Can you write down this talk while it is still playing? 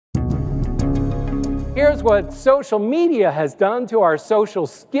Here's what social media has done to our social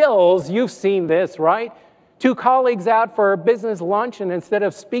skills. You've seen this, right? Two colleagues out for a business lunch, and instead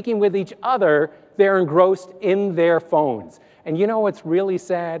of speaking with each other, they're engrossed in their phones. And you know what's really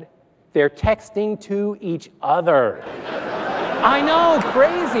sad? They're texting to each other. I know,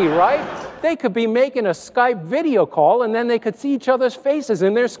 crazy, right? They could be making a Skype video call, and then they could see each other's faces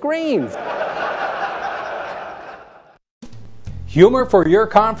in their screens. Humor for your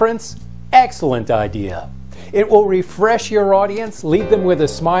conference? Excellent idea. It will refresh your audience, leave them with a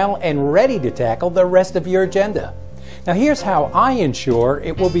smile, and ready to tackle the rest of your agenda. Now here's how I ensure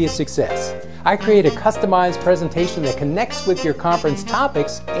it will be a success. I create a customized presentation that connects with your conference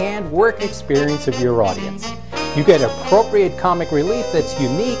topics and work experience of your audience. You get appropriate comic relief that's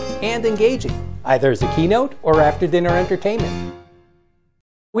unique and engaging, either as a keynote or after dinner entertainment.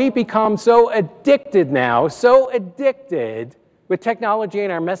 We've become so addicted now, so addicted with technology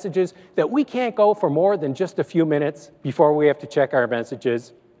and our messages that we can't go for more than just a few minutes before we have to check our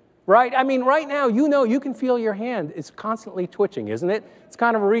messages. Right? I mean, right now, you know, you can feel your hand is constantly twitching, isn't it? It's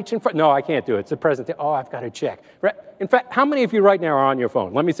kind of a reach in front. No, I can't do it. It's a presentation. Oh, I've got to check. Right? In fact, how many of you right now are on your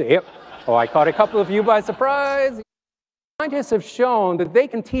phone? Let me see. Yep. Oh, I caught a couple of you by surprise. Scientists have shown that they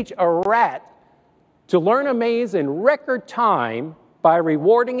can teach a rat to learn a maze in record time by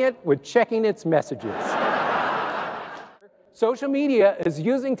rewarding it with checking its messages. Social media is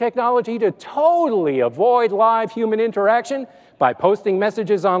using technology to totally avoid live human interaction by posting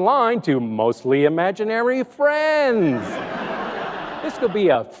messages online to mostly imaginary friends. This could be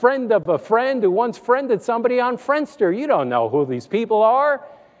a friend of a friend who once friended somebody on Friendster. You don't know who these people are.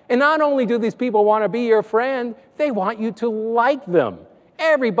 And not only do these people want to be your friend, they want you to like them.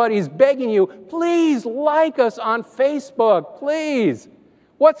 Everybody's begging you, please like us on Facebook, please.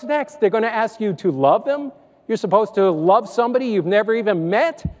 What's next? They're going to ask you to love them? You're supposed to love somebody you've never even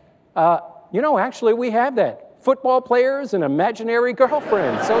met? You know, actually, we have that. Football players and imaginary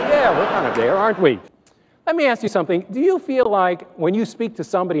girlfriends. So yeah, we're kind of there, aren't we? Let me ask you something. Do you feel like when you speak to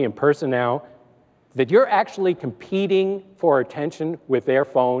somebody in person now, that you're actually competing for attention with their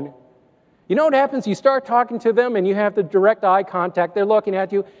phone? You know what happens? You start talking to them and you have the direct eye contact. They're looking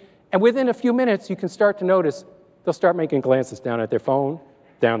at you. And within a few minutes, you can start to notice they'll start making glances down at their phone,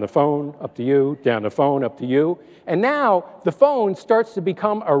 down the phone, up to you, down the phone, up to you. And now the phone starts to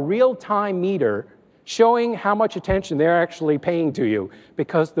become a real-time meter showing how much attention they're actually paying to you.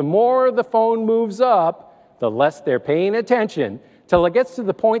 Because the more the phone moves up, the less they're paying attention, till it gets to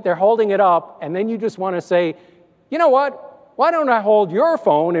the point they're holding it up, and then you just want to say, you know what? Why don't I hold your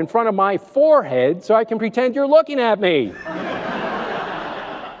phone in front of my forehead so I can pretend you're looking at me?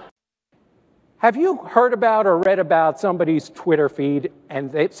 Have you heard about or read about somebody's Twitter feed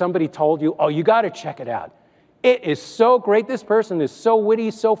and somebody told you, oh, you got to check it out. It is so great. This person is so witty,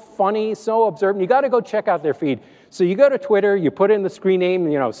 so funny, so observant. You got to go check out their feed. So you go to Twitter, you put in the screen name,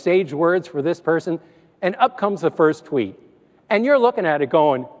 you know, sage words for this person, and up comes the first tweet. And you're looking at it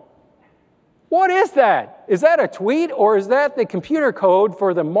going, what is that? Is that a tweet or is that the computer code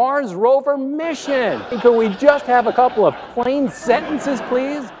for the Mars rover mission? Could we just have a couple of plain sentences,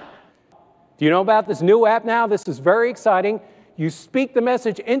 please? Do you know about this new app now? This is very exciting. You speak the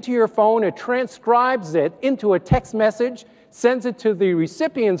message into your phone, it transcribes it into a text message, sends it to the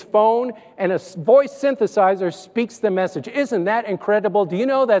recipient's phone, and a voice synthesizer speaks the message. Isn't that incredible? Do you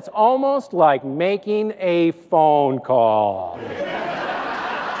know that's almost like making a phone call?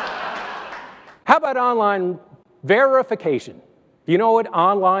 How about online verification? Do you know what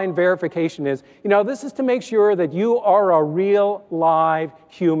online verification is? You know, this is to make sure that you are a real, live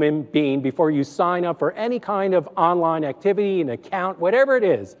human being before you sign up for any kind of online activity, an account, whatever it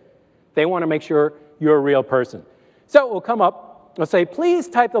is. They want to make sure you're a real person. So it will come up, it'll say, please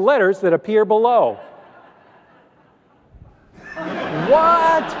type the letters that appear below.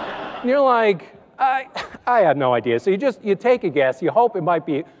 What? And you're like, I have no idea. So you take a guess. You hope it might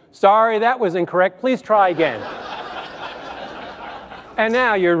be, sorry, that was incorrect. Please try again. And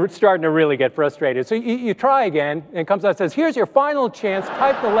now you're starting to really get frustrated. So you try again, and it comes out and says, here's your final chance.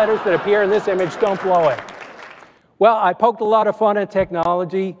 Type the letters that appear in this image. Don't blow it. Well, I poked a lot of fun at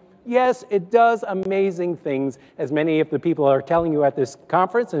technology. Yes, it does amazing things, as many of the people are telling you at this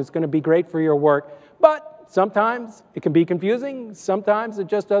conference, and it's going to be great for your work. But sometimes it can be confusing. Sometimes it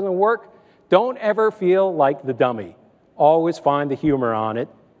just doesn't work. Don't ever feel like the dummy. Always find the humor on it,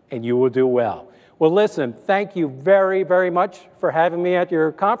 and you will do well. Well, listen, thank you very, very much for having me at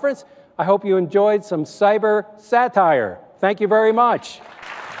your conference. I hope you enjoyed some cyber satire. Thank you very much.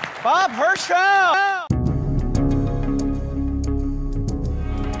 Bob Hirschfeld!